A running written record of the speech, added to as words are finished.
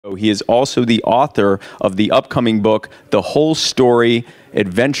He is also the author of the upcoming book, The Whole Story,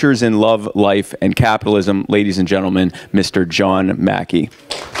 Adventures in Love, Life, and Capitalism. Ladies and gentlemen, Mr. John Mackey.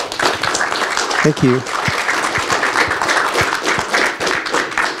 Thank you.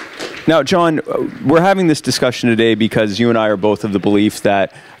 Now, John, we're having this discussion today because you and I are both of the belief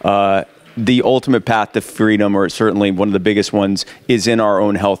that the ultimate path to freedom, or certainly one of the biggest ones, is in our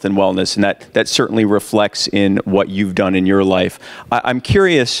own health and wellness, and that certainly reflects in what you've done in your life. I'm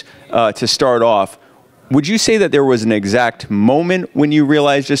curious to start off, would you say that there was an exact moment when you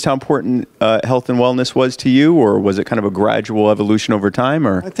realized just how important health and wellness was to you, or was it kind of a gradual evolution over time?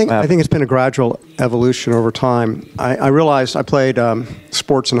 Or I think it's been a gradual evolution over time. I realized I played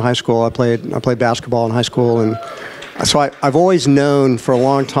sports in high school. I played basketball in high school, and so I've always known for a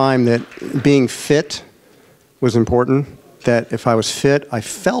long time that being fit was important, that if I was fit, I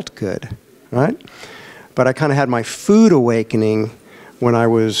felt good, right? But I kind of had my food awakening when I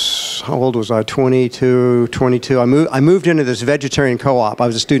was, how old was I, 22. I moved into this vegetarian co-op. I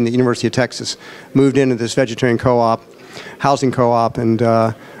was a student at the University of Texas. Moved into this vegetarian co-op, housing co-op, and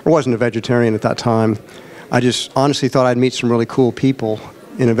I wasn't a vegetarian at that time. I just honestly thought I'd meet some really cool people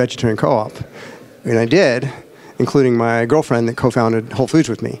in a vegetarian co-op. And I did, including my girlfriend that co-founded Whole Foods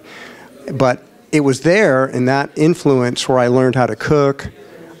with me. But it was there in that influence where I learned how to cook.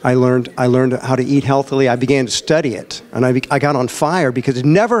 I learned how to eat healthily. I began to study it, and I got on fire because it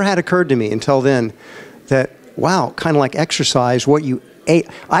never had occurred to me until then that, wow, kind of like exercise, what you ate.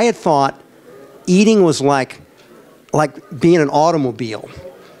 I had thought eating was like being an automobile.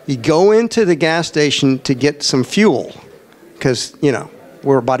 You go into the gas station to get some fuel because, you know,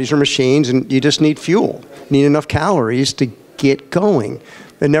 our bodies are machines and you just need fuel. You need enough calories to get going.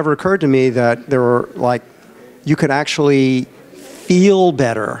 It never occurred to me that there were, like, you could actually feel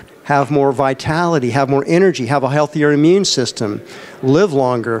better, have more vitality, have more energy, have a healthier immune system, live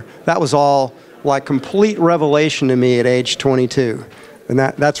longer. That was all like complete revelation to me at age 22. And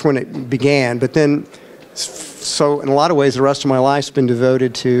that's when it began. But then, so in a lot of ways, the rest of my life's been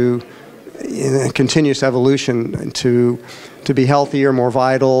devoted to continuous evolution, to be healthier, more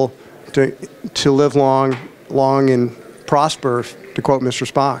vital, to live long and prosper, to quote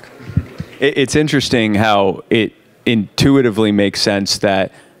Mr. Spock. It's interesting how it intuitively makes sense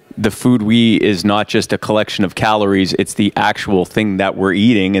that the food we eat is not just a collection of calories, it's the actual thing that we're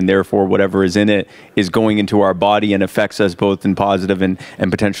eating, and therefore whatever is in it is going into our body and affects us both in positive and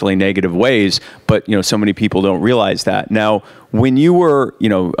potentially negative ways. But, you know, so many people don't realize that. Now, when you were, you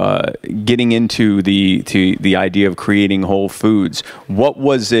know, getting into the idea of creating Whole Foods, what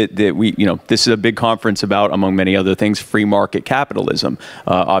was it that this is a big conference about, among many other things, free market capitalism,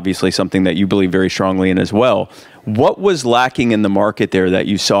 obviously something that you believe very strongly in as well. What was lacking in the market there that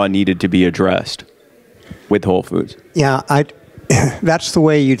you saw needed to be addressed with Whole Foods? Yeah, that's the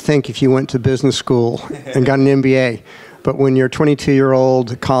way you'd think if you went to business school and got an MBA. But when you're a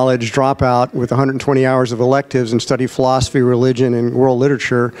 22-year-old college dropout with 120 hours of electives and study philosophy, religion, and world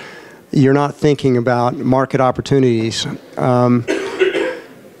literature, you're not thinking about market opportunities.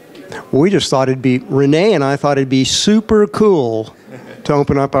 We just thought Renee and I thought it'd be super cool to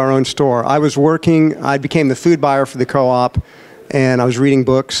open up our own store. I became the food buyer for the co-op, and I was reading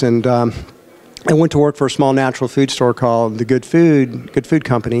books, and I went to work for a small natural food store called the Good Food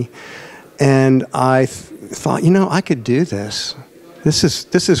Company, and I thought, you know, I could do this. This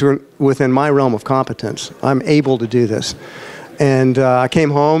is within my realm of competence. I'm able to do this. And I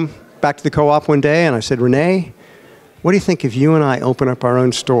came home, back to the co-op one day, and I said, Renee, what do you think if you and I open up our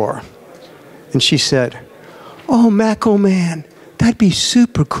own store? And she said, oh, Mac, oh man, that'd be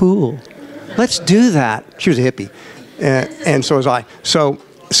super cool. Let's do that. She was a hippie, and so was I. So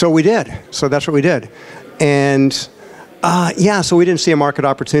we did. So that's what we did. And yeah, so we didn't see a market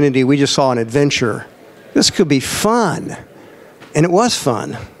opportunity. We just saw an adventure. This could be fun. And it was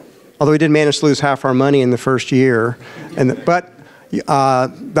fun. Although we did manage to lose half our money in the first year. But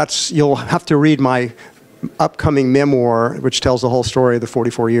you'll have to read my upcoming memoir, which tells the whole story of the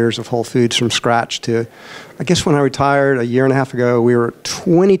 44 years of Whole Foods from scratch to, I guess when I retired a year and a half ago, we were at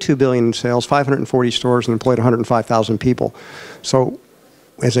 $22 billion in sales, 540 stores, and employed 105,000 people. So,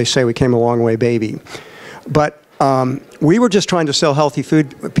 as they say, we came a long way, baby. But we were just trying to sell healthy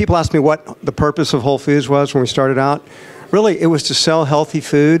food. People asked me what the purpose of Whole Foods was when we started out. Really, it was to sell healthy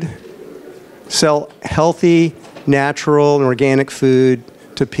food, sell healthy, natural, and organic food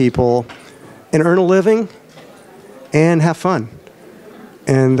to people, and earn a living, and have fun.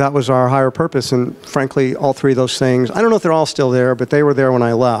 And that was our higher purpose. And frankly, all three of those things, I don't know if they're all still there, but they were there when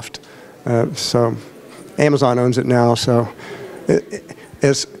I left. So Amazon owns it now. So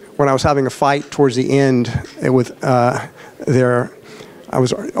when I was having a fight towards the end with I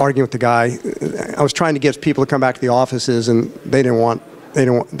was arguing with the guy. I was trying to get people to come back to the offices, and they weren't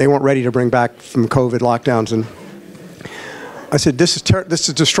ready to bring back from COVID lockdowns. And I said, this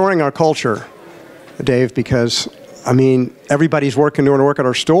is destroying our culture, Dave, because I mean, everybody's doing work at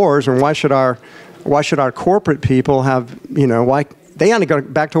our stores, and why should our corporate people have, why they want to go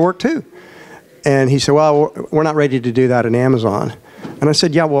back to work too? And he said, well, we're not ready to do that in Amazon. And I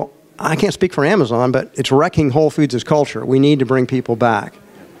said, yeah, well, I can't speak for Amazon, but it's wrecking Whole Foods' culture. We need to bring people back.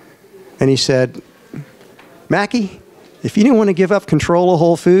 And he said, Mackey, if you didn't want to give up control of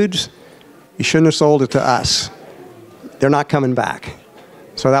Whole Foods, you shouldn't have sold it to us. They're not coming back.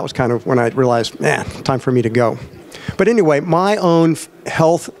 So that was kind of when I realized, man, time for me to go. But anyway, my own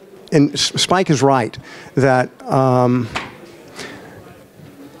health, and Spike is right, that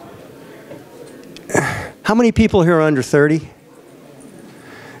how many people here are under 30?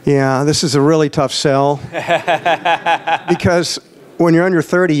 Yeah, this is a really tough sell. Because when you're under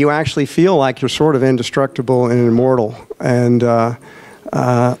 30, you actually feel like you're sort of indestructible and immortal. And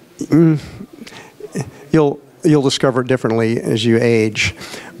you'll discover it differently as you age.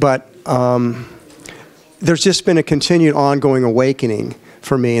 But there's just been a continued ongoing awakening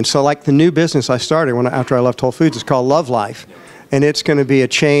for me. And so like the new business I started after I left Whole Foods, it's called Love Life. And it's going to be a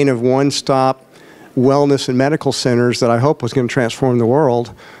chain of one-stop wellness and medical centers that I hope was going to transform the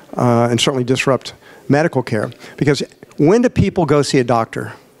world and certainly disrupt medical care. Because when do people go see a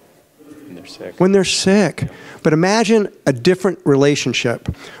doctor? When they're sick. When they're sick. But imagine a different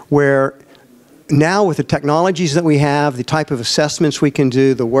relationship where now with the technologies that we have, the type of assessments we can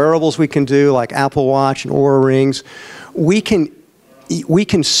do, the wearables we can do, like Apple Watch and Oura Rings, we can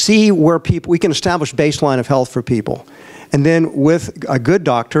see where we can establish baseline of health for people. And then with a good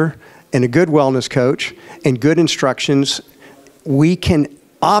doctor and a good wellness coach and good instructions, we can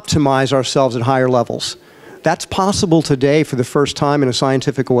optimize ourselves at higher levels. That's possible today for the first time in a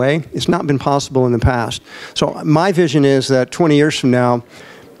scientific way. It's not been possible in the past. So my vision is that 20 years from now,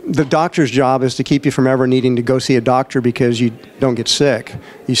 the doctor's job is to keep you from ever needing to go see a doctor because you don't get sick.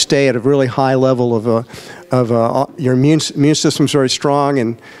 You stay at a really high level of your immune system's very strong,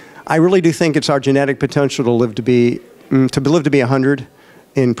 and I really do think it's our genetic potential to live to be 100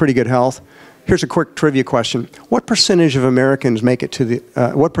 in pretty good health. Here's a quick trivia question: what percentage of Americans make it to the?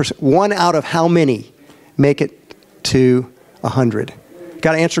 One out of how many make it to 100?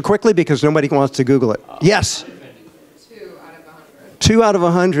 Got to answer quickly because nobody wants to Google it. Yes. 2 out of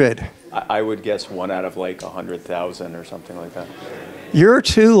 100. I would guess 1 out of like 100,000 or something like that. You're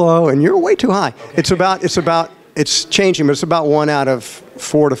too low and you're way too high. It's changing, but it's about 1 out of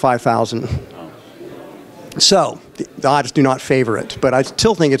 4 to 5,000. Oh. So the odds do not favor it, but I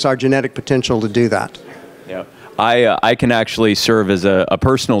still think it's our genetic potential to do that. Yeah. I can actually serve as a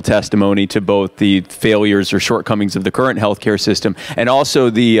personal testimony to both the failures or shortcomings of the current healthcare system and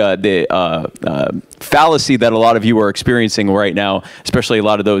also the fallacy that a lot of you are experiencing right now, especially a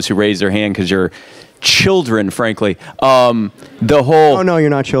lot of those who raise their hand because you're children, frankly. The whole... Oh, no,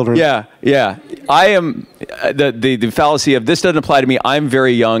 you're not children. Yeah, yeah. I am... The fallacy of this doesn't apply to me. I'm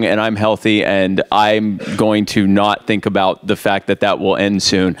very young and I'm healthy, and I'm going to not think about the fact that that will end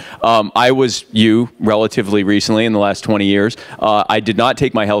soon. I was relatively recently in the last 20 years. I did not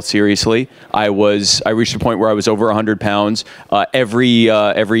take my health seriously. I reached a point where I was over 100 pounds. Over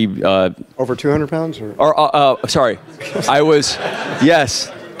 200 pounds? Sorry.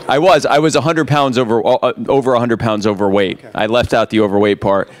 Yes. I was 100 pounds over 100 pounds overweight. Okay. I left out the overweight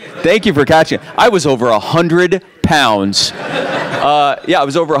part. Thank you for catching it. I was over 100 pounds. Yeah, I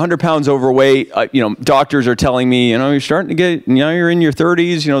was over 100 pounds overweight. Doctors are telling me, you're starting to get, you're in your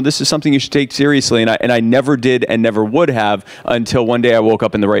 30s. This is something you should take seriously. And I never did and never would have until one day I woke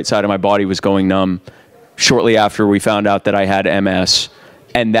up and the right side of my body was going numb. Shortly after we found out that I had MS.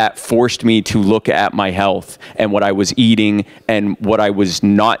 And that forced me to look at my health and what I was eating and what I was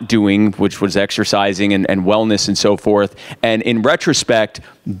not doing, which was exercising and wellness and so forth. And in retrospect,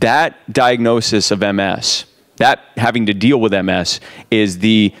 that diagnosis of MS, that having to deal with MS, is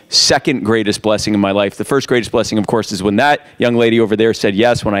the second greatest blessing in my life. The first greatest blessing, of course, is when that young lady over there said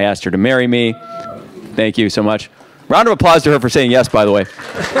yes when I asked her to marry me. Thank you so much. Round of applause to her for saying yes, by the way.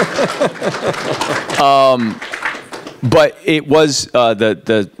 But it was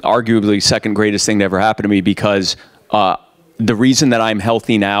the arguably second greatest thing to ever happen to me because the reason that I'm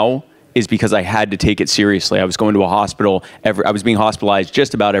healthy now is because I had to take it seriously. I was going to a hospital. I was being hospitalized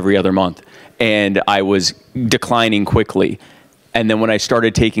just about every other month, and I was declining quickly. And then when I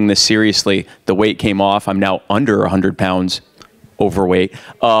started taking this seriously, the weight came off. I'm now under 100 pounds overweight,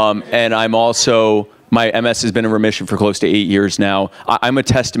 and I'm also My MS has been in remission for close to 8 years now. I'm a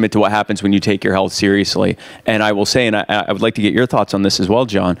testament to what happens when you take your health seriously. And I will say, and I would like to get your thoughts on this as well,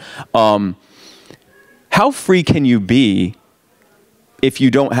 John. How free can you be if you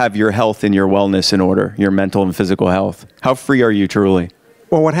don't have your health and your wellness in order, your mental and physical health? How free are you truly?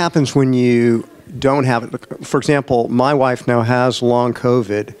 Well, what happens when you don't have it? For example, my wife now has long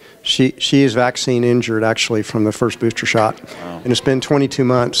COVID. She is vaccine injured, actually, from the first booster shot. Wow. And it's been 22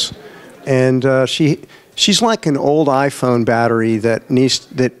 months. And she's like an old iPhone battery that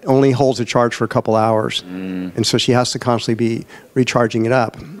only holds a charge for a couple hours. And so she has to constantly be recharging it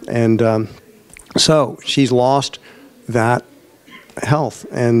up. And so she's lost that health.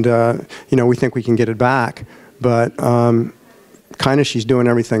 And, we think we can get it back. But kind of she's doing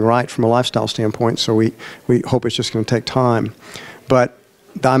everything right from a lifestyle standpoint. So we hope it's just going to take time. But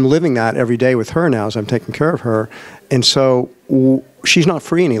I'm living that every day with her now as I'm taking care of her. And so she's not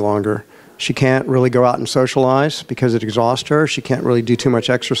free any longer. She can't really go out and socialize because it exhausts her. She can't really do too much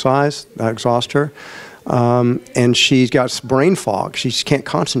exercise. That exhausts her. And she's got brain fog. She just can't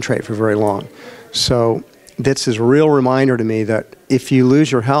concentrate for very long. So this is a real reminder to me that if you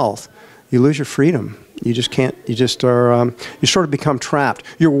lose your health, you lose your freedom. You just can't, you just are, you sort of become trapped.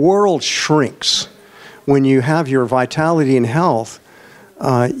 Your world shrinks. When you have your vitality and health,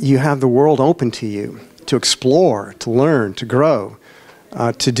 you have the world open to you to explore, to learn, to grow.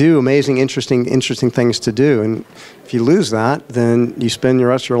 To do amazing, interesting things to do. And if you lose that, then you spend the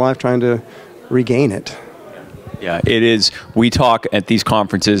rest of your life trying to regain it. Yeah, it is. We talk at these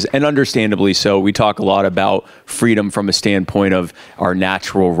conferences, and understandably so, we talk a lot about freedom from a standpoint of our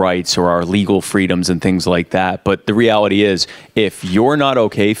natural rights or our legal freedoms and things like that. But the reality is, if you're not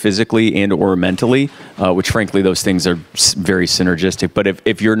okay physically and or mentally, which frankly, those things are very synergistic, but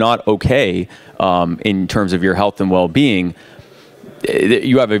if you're not okay in terms of your health and well-being,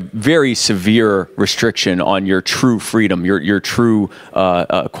 you have a very severe restriction on your true freedom, your true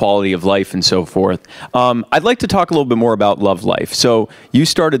quality of life and so forth. I'd like to talk a little bit more about Love Life. So you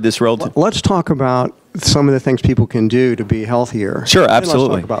started this relative... Let's talk about some of the things people can do to be healthier. Sure,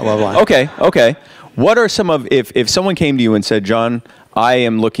 absolutely. Let's talk about Love Life. Okay. What are some of... If someone came to you and said, John, I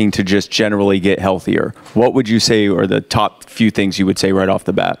am looking to just generally get healthier, what would you say are the top few things you would say right off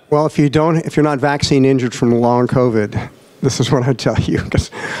the bat? Well, if you're not vaccine injured from long COVID... This is what I'd tell you.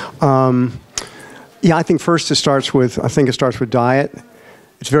 Yeah, I think first it starts with diet.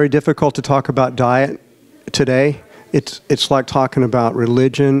 It's very difficult to talk about diet today. It's like talking about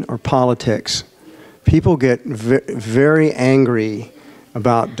religion or politics. People get very angry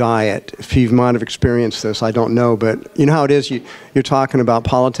about diet. If you might have experienced this, I don't know, but you know how it is. You're talking about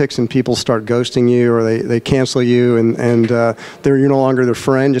politics and people start ghosting you, or they cancel you, and you're no longer their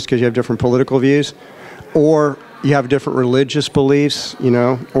friend just because you have different political views, or you have different religious beliefs,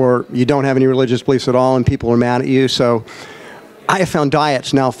 or you don't have any religious beliefs at all and people are mad at you. So I have found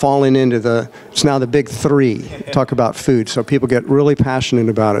diets now falling into it's now the big three. Talk about food. So people get really passionate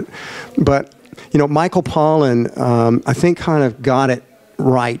about it. But, Michael Pollan, I think kind of got it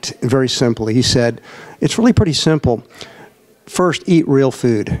right very simply. He said, it's really pretty simple. First, eat real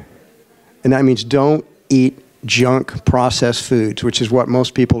food. And that means don't eat junk processed foods, which is what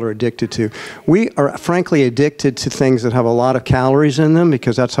most people are addicted to. We are frankly addicted to things that have a lot of calories in them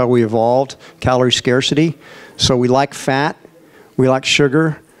because that's how we evolved, calorie scarcity. So we like fat, we like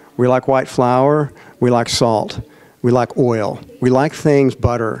sugar, we like white flour, we like salt, we like oil, we like things,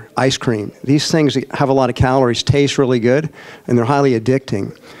 butter, ice cream. These things have a lot of calories, taste really good, and they're highly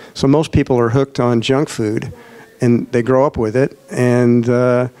addicting. So most people are hooked on junk food and they grow up with it,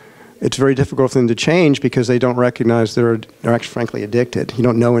 and it's very difficult for them to change because they don't recognize they're actually frankly addicted. You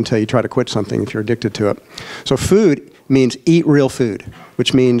don't know until you try to quit something if you're addicted to it. So food means eat real food,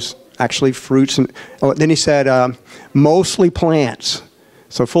 which means actually fruits. Then he said mostly plants.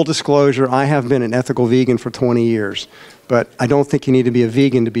 So full disclosure, I have been an ethical vegan for 20 years. But I don't think you need to be a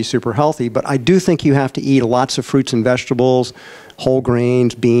vegan to be super healthy. But I do think you have to eat lots of fruits and vegetables, whole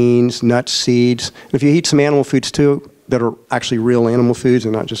grains, beans, nuts, seeds. And if you eat some animal foods too, that are actually real animal foods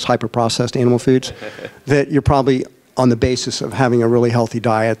and not just hyper-processed animal foods, that you're probably on the basis of having a really healthy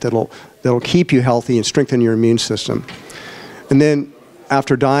diet that'll keep you healthy and strengthen your immune system. And then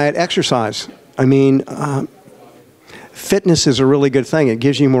after diet, exercise. I mean, fitness is a really good thing. It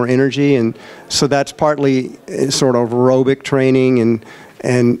gives you more energy, and so that's partly sort of aerobic training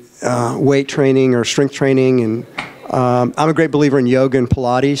and weight training or strength training. And I'm a great believer in yoga and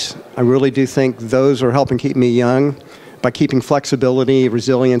Pilates. I really do think those are helping keep me young by keeping flexibility,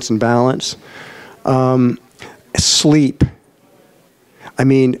 resilience, and balance. Sleep. I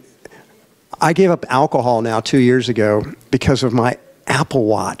mean, I gave up alcohol now 2 years ago because of my Apple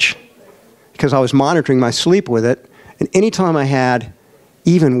Watch. because I was monitoring my sleep with it. And anytime I had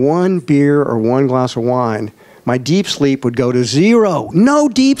even one beer or one glass of wine, my deep sleep would go to 0. No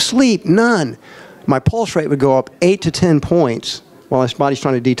deep sleep, none. My pulse rate would go up 8 to 10 points while my body's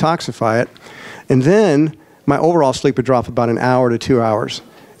trying to detoxify it. And then my overall sleep would drop about an hour to 2 hours.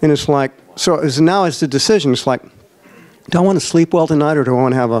 And it's like, so now it's the decision. It's like, do I want to sleep well tonight, or do I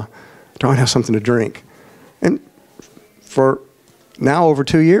want to have something to drink? And for now over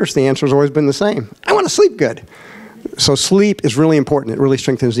 2 years, the answer has always been the same. I want to sleep good. So sleep is really important. It really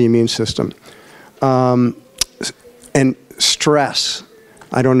strengthens the immune system. And stress.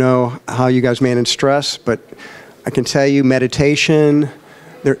 I don't know how you guys manage stress, but I can tell you meditation.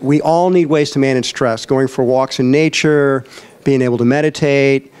 We all need ways to manage stress. Going for walks in nature, being able to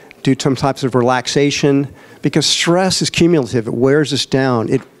meditate, do some types of relaxation. Because stress is cumulative. It wears us down.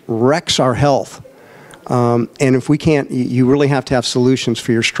 It wrecks our health. And if we can't, you really have to have solutions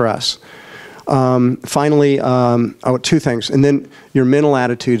for your stress. Finally, two things. And then your mental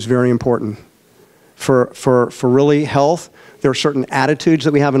attitude is very important. For really health, there are certain attitudes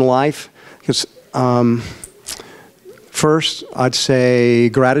that we have in life. Because first, I'd say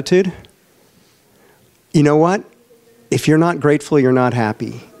gratitude. You know what? If you're not grateful, you're not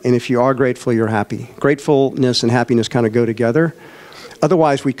happy. And if you are grateful, you're happy. Gratefulness and happiness kind of go together.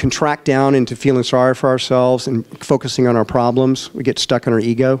 Otherwise, we contract down into feeling sorry for ourselves and focusing on our problems. We get stuck in our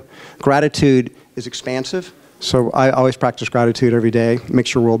ego. Gratitude is expansive. So I always practice gratitude every day.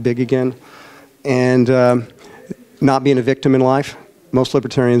 Makes your world big again. And not being a victim in life. Most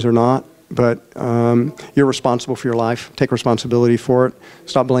libertarians are not. But you're responsible for your life. Take responsibility for it.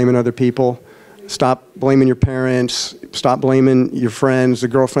 Stop blaming other people. Stop blaming your parents. Stop blaming your friends, the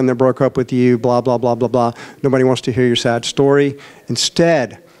girlfriend that broke up with you, blah, blah, blah, blah, blah. Nobody wants to hear your sad story.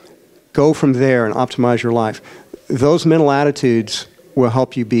 Instead, go from there and optimize your life. Those mental attitudes will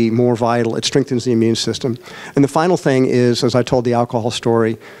help you be more vital. It strengthens the immune system. And the final thing is, as I told the alcohol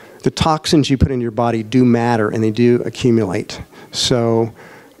story, the toxins you put in your body do matter, and they do accumulate. So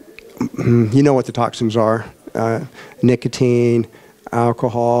you know what the toxins are. Nicotine,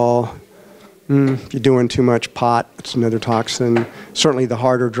 alcohol. If you're doing too much pot, it's another toxin. Certainly the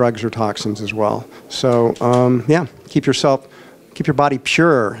harder drugs are toxins as well. So yeah, keep your body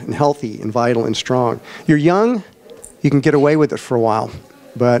pure and healthy and vital and strong. You're young, you can get away with it for a while.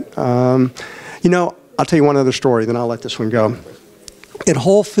 But you know, I'll tell you one other story, then I'll let this one go. At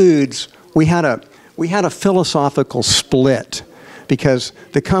Whole Foods, we had a philosophical split, because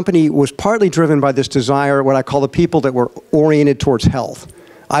the company was partly driven by this desire, what I call the people that were oriented towards health.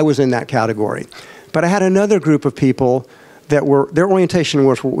 I was in that category. But I had another group of people that their orientation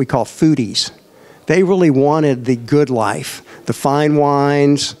was what we call foodies. They really wanted the good life, the fine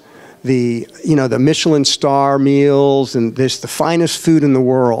wines, the Michelin star meals, and the finest food in the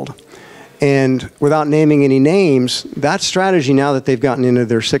world. And without naming any names, that strategy, now that they've gotten into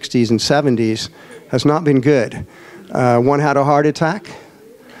their 60s and 70s, has not been good. One had a heart attack.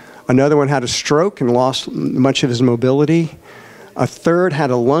 Another one had a stroke and lost much of his mobility. A third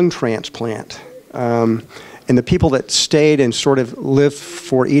had a lung transplant. And the people that stayed and sort of lived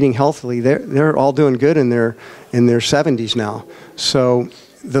for eating healthily, they're all doing good in their 70s now. So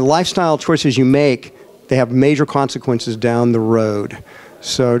the lifestyle choices you make, they have major consequences down the road.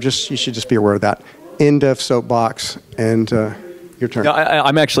 So you should just be aware of that. End of soapbox, and your turn. No,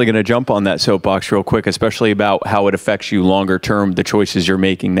 I'm actually going to jump on that soapbox real quick, especially about how it affects you longer term, the choices you're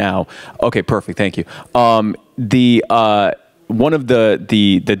making now. Okay, perfect. Thank you. One of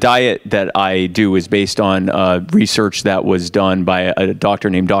the diet that I do is based on research that was done by a doctor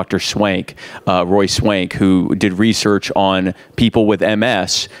named Dr. Swank, Roy Swank, who did research on people with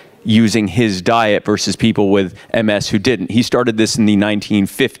MS using his diet versus people with MS who didn't. He started this in the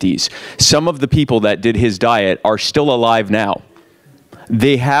 1950s. Some of the people that did his diet are still alive now.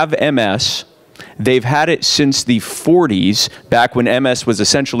 They have MS. They've had it since the 40s, back when MS was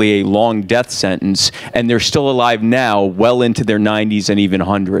essentially a long death sentence, and they're still alive now, well into their 90s and even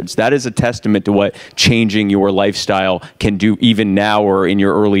hundreds. That is a testament to what changing your lifestyle can do, even now or in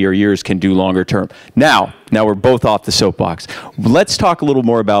your earlier years, can do longer term. Now we're both off the soapbox. Let's talk a little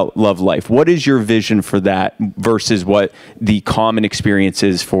more about Love Life. What is your vision for that versus what the common experience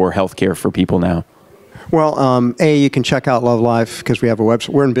is for healthcare for people now? Well, you can check out Love Life because we have a website.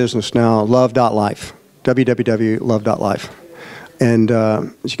 We're in business now, love.life, www.love.life. And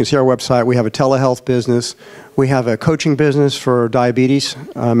as you can see our website, we have a telehealth business. We have a coaching business for diabetes,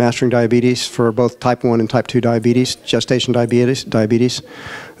 mastering diabetes for both type 1 and type 2 diabetes, gestation diabetes.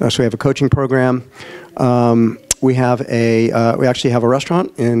 So we have a coaching program. We actually have a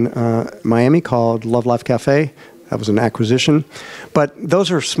restaurant in Miami called Love Life Cafe. That was an acquisition. But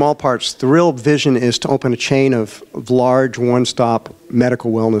those are small parts. The real vision is to open a chain of large one-stop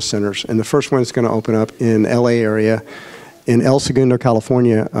medical wellness centers. And the first one is going to open up in LA area, in El Segundo,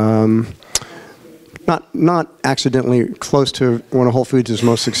 California. Not accidentally close to one of Whole Foods'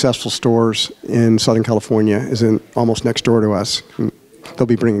 most successful stores in Southern California, is in almost next door to us. They'll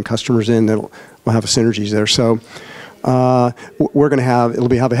be bringing customers in that will have synergies there. So we're going to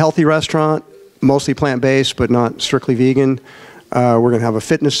have a healthy restaurant, mostly plant-based, but not strictly vegan. We're going to have a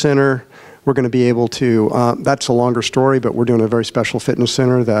fitness center. We're going to be able to, that's a longer story, but we're doing a very special fitness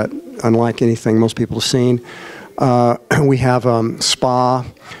center that, unlike anything most people have seen. We have spa.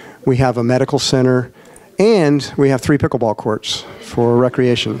 We have a medical center. And we have 3 pickleball courts for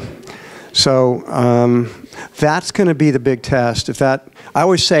recreation. So that's going to be the big test. I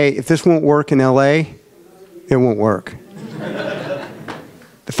always say, if this won't work in LA, it won't work.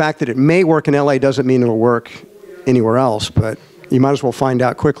 The fact that it may work in LA doesn't mean it'll work anywhere else, but you might as well find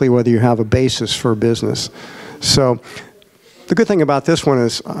out quickly whether you have a basis for business. So the good thing about this one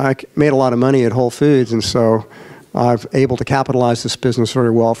is I made a lot of money at Whole Foods, and so I'm able to capitalize this business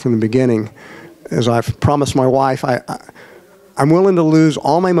very well from the beginning. As I've promised my wife, I'm willing to lose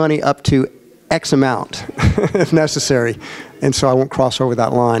all my money up to X amount if necessary, and so I won't cross over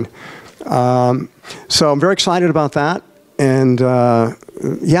that line. So I'm very excited about that, and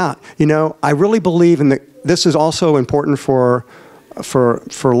yeah, you know, I really believe in this is also important for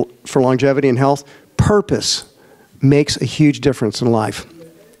longevity and health. Purpose makes a huge difference in life.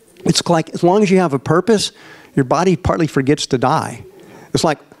 It's like, as long as you have a purpose, your body partly forgets to die. It's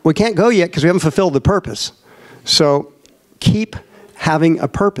like, we can't go yet because we haven't fulfilled the purpose. So keep having a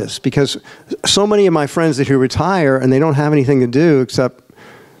purpose, because so many of my friends who retire and they don't have anything to do except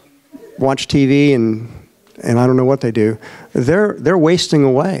watch TV and I don't know what they do, they're wasting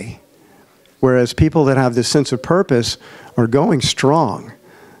away. Whereas people that have this sense of purpose are going strong.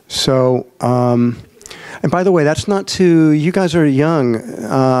 So, and by the way, that's not you guys are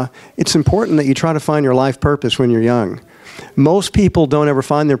young. It's important that you try to find your life purpose when you're young. Most people don't ever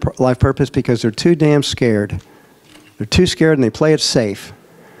find their life purpose because they're too damn scared. They're too scared and they play it safe.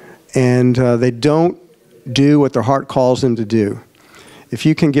 And they don't do what their heart calls them to do. If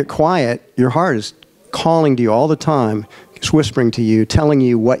you can get quiet, your heart is calling to you all the time. It's whispering to you, telling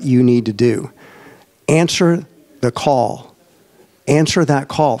you what you need to do. Answer the call. Answer that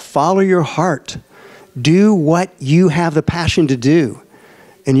call. Follow your heart. Do what you have the passion to do.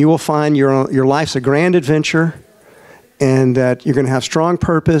 And you will find your life's a grand adventure, and that you're going to have strong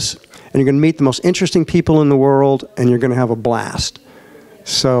purpose, and you're going to meet the most interesting people in the world, and you're going to have a blast.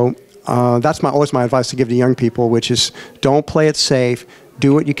 So that's always my advice to give to young people, which is don't play it safe.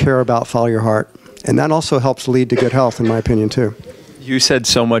 Do what you care about. Follow your heart. And that also helps lead to good health, in my opinion, too. You said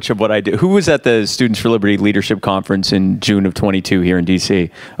so much of what I do. Who was at the Students for Liberty Leadership Conference in June of 22 here in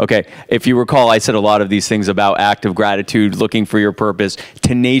D.C.? Okay, if you recall, I said a lot of these things about active gratitude, looking for your purpose,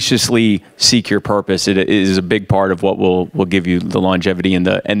 tenaciously seek your purpose. It is a big part of what will give you the longevity and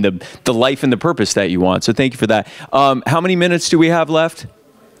the life and the purpose that you want. So thank you for that. How many minutes do we have left?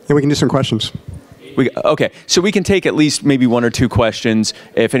 Yeah, we can do some questions. Okay, so we can take at least maybe 1 or 2 questions.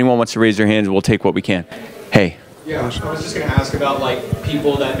 If anyone wants to raise their hands, we'll take what we can. Hey. Yeah, I was just going to ask about, like,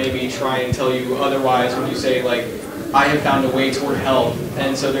 people that maybe try and tell you otherwise when you say, like, I have found a way toward health,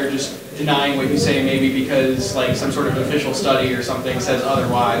 and so they're just denying what you say maybe because, like, some sort of official study or something says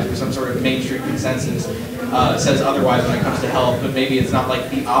otherwise, or some sort of mainstream consensus says otherwise when it comes to health, but maybe it's not, like,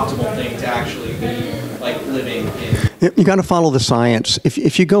 the optimal thing to actually be, like, living in. You got to follow the science.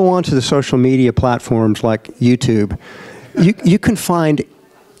 If you go onto the social media platforms like YouTube, you can find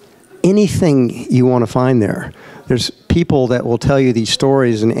anything you want to find there. There's people that will tell you these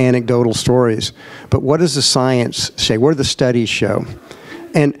stories and anecdotal stories, but what does the science say? What do the studies show?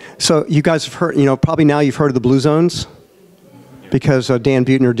 And so you guys have heard, probably now you've heard of the blue zones, because Dan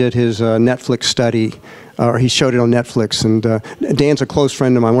Buettner did his Netflix study, or he showed it on Netflix, and Dan's a close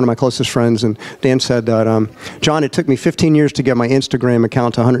friend of mine, one of my closest friends, and Dan said that, John, it took me 15 years to get my Instagram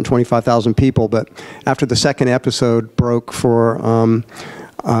account to 125,000 people, but after the second episode broke for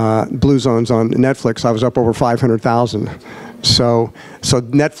Blue Zones on Netflix, I was up over 500,000. So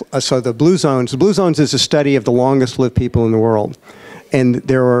the Blue Zones is a study of the longest lived people in the world, and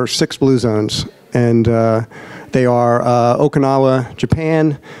there are 6 Blue Zones, and they are Okinawa,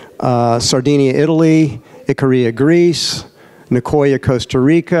 Japan, Sardinia, Italy, Ikaria, Greece, Nicoya, Costa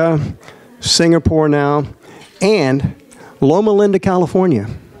Rica, Singapore now, and Loma Linda, California.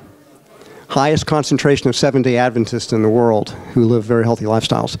 Highest concentration of Seventh-day Adventists in the world who live very healthy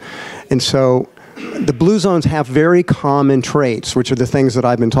lifestyles. And so the Blue Zones have very common traits, which are the things that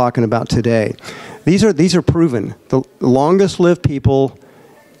I've been talking about today. These are proven. The longest lived people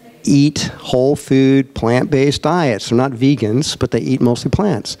eat whole food, plant-based diets. They're not vegans, but they eat mostly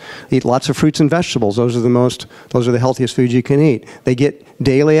plants. They eat lots of fruits and vegetables. Those are the healthiest foods you can eat. They get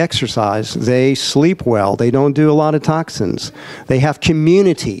daily exercise. They sleep well. They don't do a lot of toxins. They have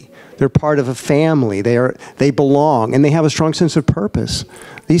community. They're part of a family. They belong, and they have a strong sense of purpose.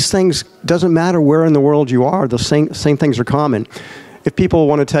 These things, doesn't matter where in the world you are, the same things are common. If people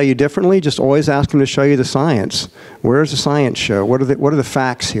want to tell you differently, just always ask them to show you the science. Where's the science show? What are the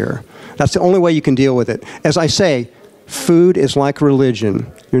facts here? That's the only way you can deal with it. As I say, food is like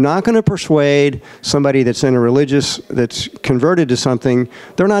religion. You're not going to persuade somebody that's that's converted to something.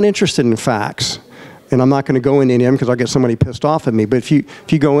 They're not interested in facts. And I'm not going to go into them because I'll get somebody pissed off at me. But if you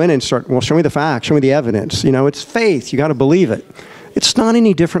go in and start, well, show me the facts, show me the evidence. You know, it's faith. You got to believe it. It's not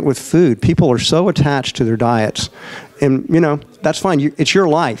any different with food. People are so attached to their diets. And, you know, that's fine. It's your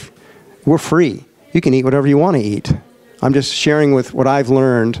life. We're free. You can eat whatever you want to eat. I'm just sharing with what I've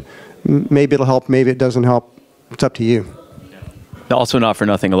learned. Maybe it'll help. Maybe it doesn't help. It's up to you. Also, not for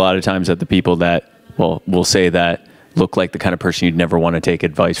nothing, a lot of times that the people that, well, will say that look like the kind of person you'd never want to take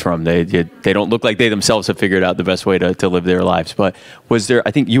advice from. They don't look like they themselves have figured out the best way to live their lives. But was there,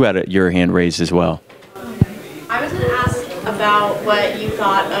 I think you had your hand raised as well. I was going to ask about what you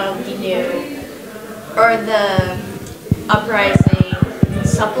thought of the new, or the uprising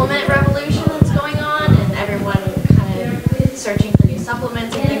supplement revolution that's going on, and everyone kind of searching for new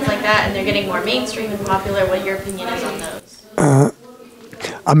supplements and things like that, and they're getting more mainstream and popular. What your opinion is on those?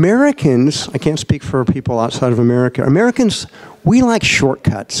 Americans, I can't speak for people outside of America, Americans, we like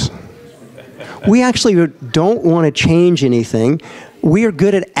shortcuts. We actually don't want to change anything. We are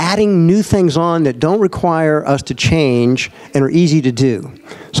good at adding new things on that don't require us to change and are easy to do.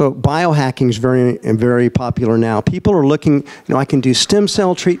 So biohacking is very popular now. People are looking, you know, I can do stem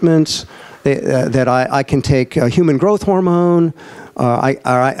cell treatments, that I can take human growth hormone,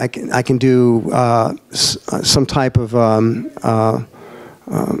 I can do some type of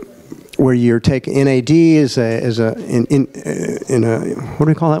where you're taking NAD in a what do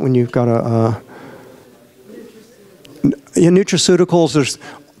we call that when you've got in nutraceuticals.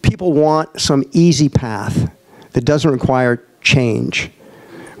 People want some easy path that doesn't require change.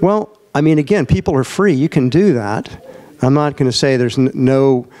 Well, I mean, again, people are free. You can do that. I'm not going to say there's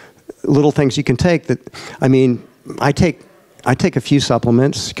no little things you can take. That, I mean, I take a few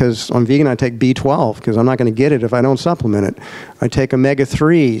supplements because I'm vegan. I take B12 because I'm not going to get it if I don't supplement it. I take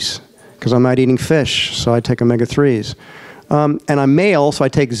omega-3s because I'm not eating fish, so I take omega-3s. And I'm male, so I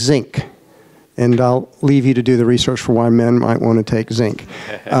take zinc. And I'll leave you to do the research for why men might want to take zinc.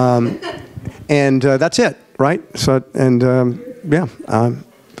 And that's it, right? So, and yeah.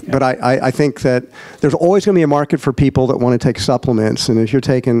 But I think that there's always going to be a market for people that want to take supplements. And if you're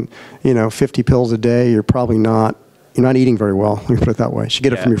taking, you know, 50 pills a day, you're probably not. You're not eating very well, let me put it that way. You should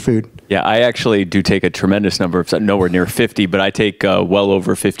get it from your food. Yeah, I actually do take a tremendous number of, nowhere near 50, but I take well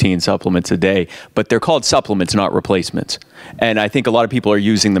over 15 supplements a day. But they're called supplements, not replacements. And I think a lot of people are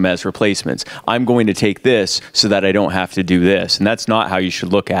using them as replacements. I'm going to take this so that I don't have to do this. And that's not how you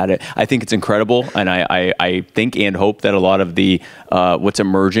should look at it. I think it's incredible. And I think and hope that a lot of the what's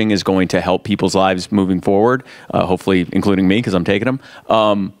emerging is going to help people's lives moving forward, hopefully including me because I'm taking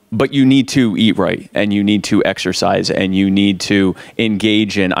them. But you need to eat right, and you need to exercise, and you need to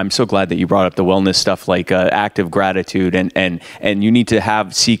engage in, I'm so glad that you brought up the wellness stuff, like active gratitude, and you need to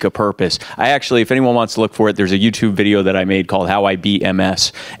seek a purpose. I actually, if anyone wants to look for it, there's a YouTube video that I made called How I Beat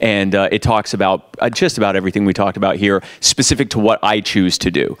MS, and it talks about just about everything we talked about here, specific to what I choose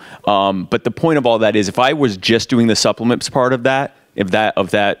to do. But the point of all that is, if I was just doing the supplements part of that,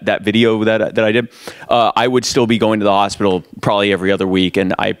 that video that I did, I would still be going to the hospital probably every other week,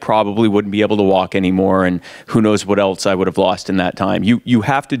 and I probably wouldn't be able to walk anymore, and who knows what else I would have lost in that time. You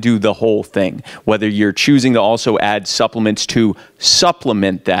have to do the whole thing. Whether you're choosing to also add supplements to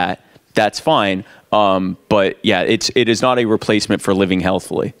supplement that, that's fine. But yeah, it is not a replacement for living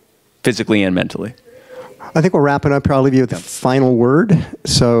healthfully, physically and mentally. I think we're wrapping up. I'll leave you with the final word.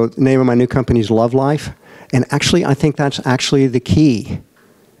 So the name of my new company is Love Life. And actually, I think that's actually the key.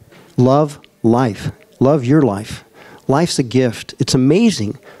 Love life. Love your life. Life's a gift. It's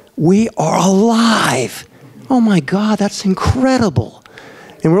amazing. We are alive. Oh my God, that's incredible.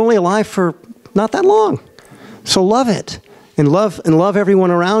 And we're only alive for not that long. So love it. And love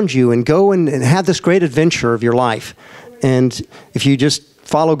everyone around you, and go and have this great adventure of your life. And if you just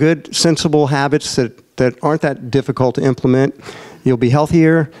follow good, sensible habits that aren't that difficult to implement, you'll be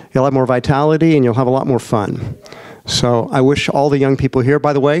healthier, you'll have more vitality, and you'll have a lot more fun. So I wish all the young people here,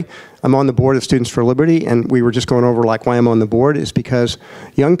 by the way, I'm on the board of Students for Liberty, and we were just going over like why I'm on the board is because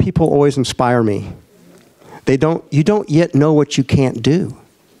young people always inspire me. You don't yet know what you can't do.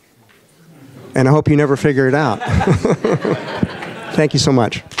 And I hope you never figure it out. Thank you so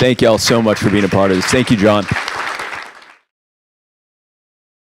much. Thank you all so much for being a part of this. Thank you, John.